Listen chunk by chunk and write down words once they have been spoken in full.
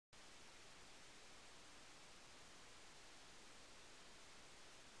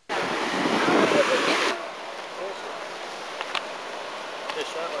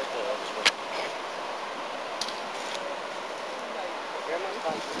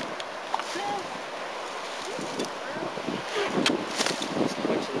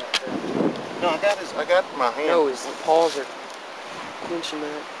No, I got my hand. No, his paws are clenching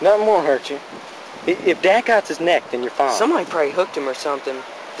that. Nothing won't hurt you. If Dad got his neck, then you're fine. Somebody probably hooked him or something.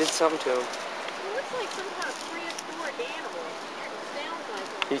 Did something to him. It looks like some kind of prehistoric animal. It sounds like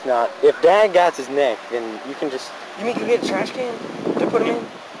one. He's not. If Dad got his neck, then you can just... You mean you get a trash can to put him in?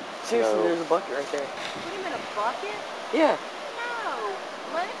 Seriously, No. there's a bucket right there. Put him in a bucket? Yeah. No.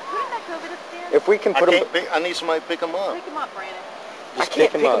 Put him back over the fence. If we can put him... I need somebody to pick him up. Pick him up, Brandon. I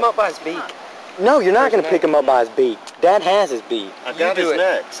can't pick him up by his beak. No, you're not going to pick him up by his beak. Dad has his beak. I got his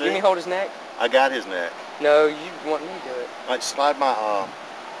neck, see? You mean hold his neck? I got his neck. No, you want me to do it. Alright, slide my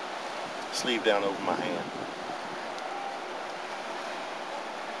sleeve down over my hand.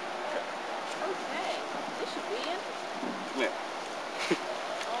 Okay. This should be interesting. Yeah.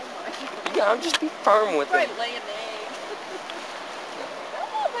 Oh my. You gotta just be firm with Right, him. lay an egg.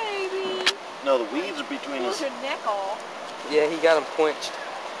 Come on, baby. No, the weeds are between Pull his... your neck off. Yeah, he got him quenched.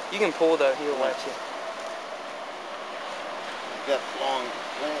 You can pull though, he'll let you. Got long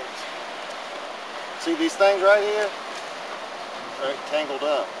legs. See these things right here? They're tangled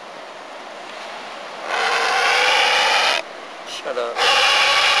up. Shut up.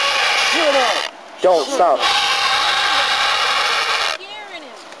 Shut up! Don't stop. Scaring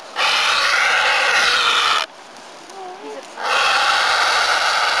him.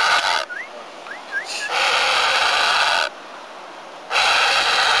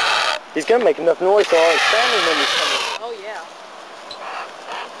 He's going to make enough noise so all his family members come in. Oh yeah.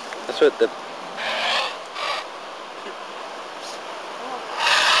 That's what the...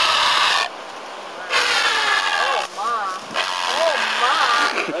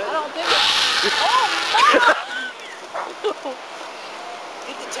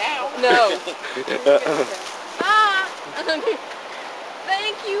 Get the towel. No.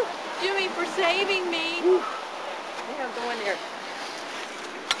 Thank you, Jimmy, for saving me. Yeah, go in there.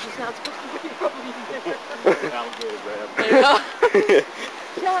 He's not supposed to be probably there. Alligator grab.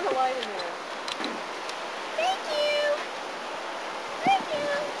 Shine a light in there. Thank you. Thank you.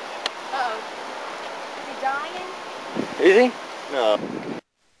 Uh-oh. Is he dying? Is he? No.